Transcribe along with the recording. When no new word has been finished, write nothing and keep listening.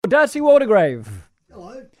Darcy Waldegrave.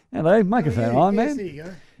 Hello. Hello, microphone on, Yes, man. there you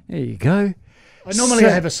go. There you go. I normally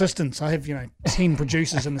have assistants. I have 10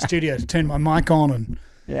 producers in the studio to turn my mic on and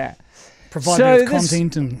Yeah. provide So a bit of this-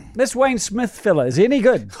 content. And This Wayne Smith fella, is he any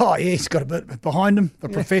good? oh yeah, he's got a bit behind him. The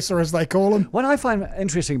professor, as they call him. What I find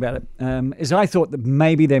interesting about it is I thought that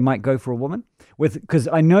maybe they might go for a woman, because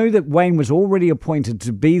I know that Wayne was already appointed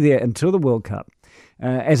to be there until the World Cup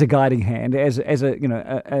as a guiding hand, as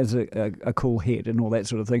a cool head and all that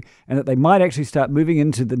sort of thing, and that they might actually start moving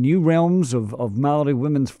into the new realms of Māori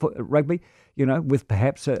women's rugby, with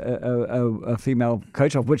perhaps a female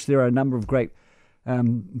coach, of which there are a number of great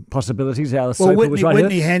possibilities. Alice Soper was right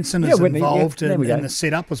Whitney here. Hansen is Whitney, involved there we go. in the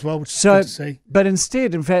setup as well, which is So, good to see. but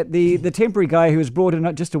instead, in fact, the temporary guy who was brought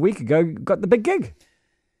in just a week ago got the big gig.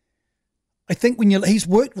 I think he's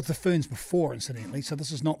worked with the Ferns before, incidentally, so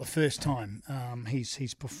this is not the first time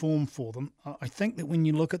he's performed for them. I think that when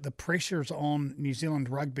you look at the pressures on New Zealand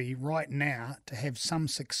rugby right now to have some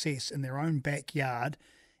success in their own backyard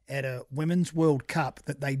at a Women's World Cup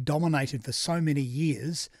that they dominated for so many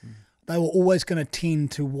years, they were always going to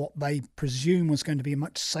tend to what they presume was going to be a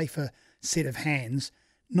much safer set of hands,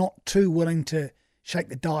 not too willing to shake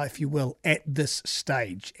the die, if you will, at this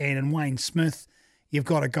stage. And in Wayne Smith, you've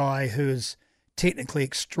got a guy who is technically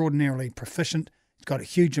extraordinarily proficient. He's got a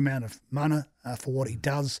huge amount of mana for what he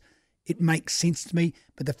does. It makes sense to me.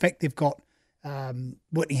 But the fact they've got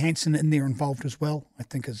Whitney Hansen in there involved as well, I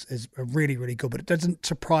think is really, really good. But it doesn't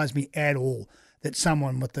surprise me at all that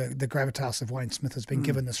someone with the gravitas of Wayne Smith has been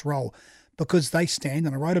given this role, because they stand,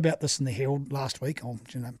 and I wrote about this in the Herald last week, I'll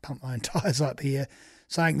pump my own tyres up here,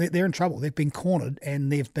 saying that they're in trouble. They've been cornered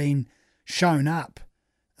and they've been shown up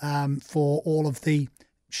for all of the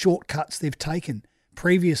shortcuts they've taken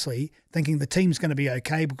previously, thinking the team's going to be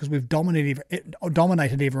okay because we've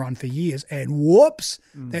dominated everyone for years, and whoops,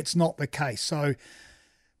 that's not the case. So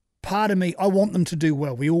part of me, I want them to do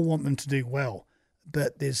well. We all want them to do well,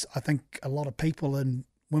 but there's, I think, a lot of people in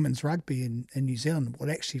women's rugby in New Zealand would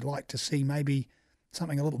actually like to see maybe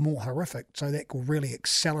something a little more horrific, so that will really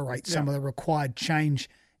accelerate some of the required change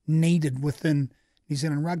needed within New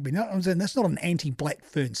Zealand rugby. No, I'm saying that's not an anti-Black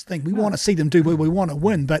Ferns thing. We want to see them do well. We want to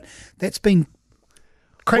win, but that's been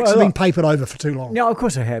cracks have been papered over for too long. No, of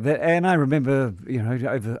course I have. And I remember,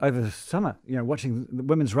 over summer, watching the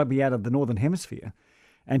women's rugby out of the Northern Hemisphere,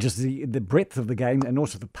 and just the breadth of the game, and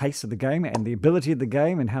also the pace of the game, and the ability of the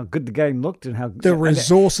game, and how good the game looked, and how the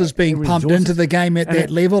resources being pumped into the game at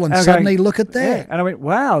that level, and suddenly look at that. Yeah. And I went,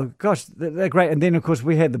 wow, gosh, they're great. And then, of course,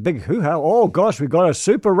 we had the big hoo-ha. Oh, gosh, we've got a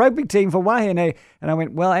super rugby team for Wahine. And I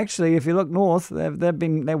went, well, actually, if you look north,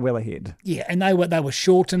 they're well ahead. Yeah, and they were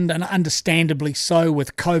shortened, and understandably so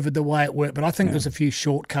with COVID the way it worked. But I think there's a few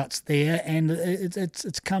shortcuts there, and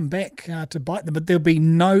it's come back to bite them. But there'll be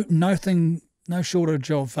no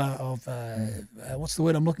shortage of what's the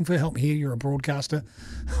word I'm looking for? Help me here. You're a broadcaster.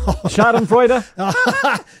 Schadenfreude?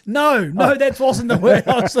 No, that wasn't the word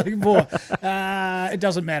I was looking for. It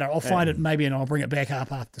doesn't matter. I'll find it maybe, and I'll bring it back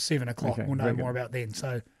up after 7 o'clock. Okay, we'll know more about then.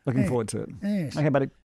 So Looking forward to it. Yes. Okay, buddy.